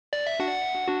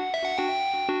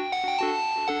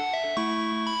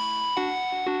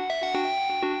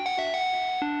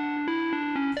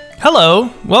Hello,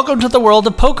 welcome to the world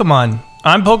of Pokemon.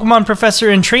 I'm Pokemon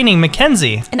Professor in Training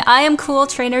Mackenzie. And I am Cool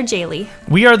Trainer Jaylee.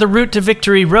 We are the Route to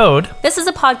Victory Road. This is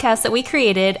a podcast that we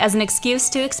created as an excuse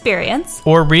to experience,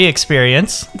 or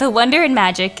re-experience, the wonder and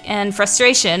magic and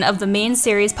frustration of the main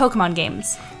series Pokemon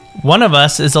games. One of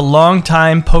us is a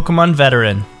long-time Pokemon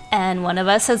veteran. And one of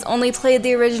us has only played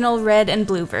the original Red and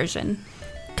Blue version.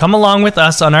 Come along with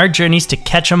us on our journeys to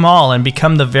catch 'em all and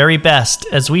become the very best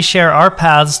as we share our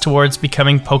paths towards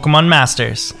becoming Pokemon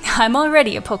Masters. I'm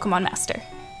already a Pokemon Master.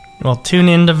 Well, tune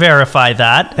in to verify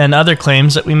that and other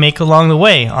claims that we make along the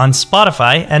way on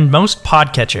Spotify and most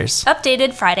podcatchers.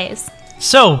 Updated Fridays.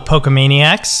 So,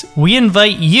 Pokemaniacs, we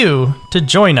invite you to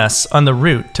join us on the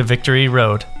Route to Victory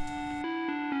Road.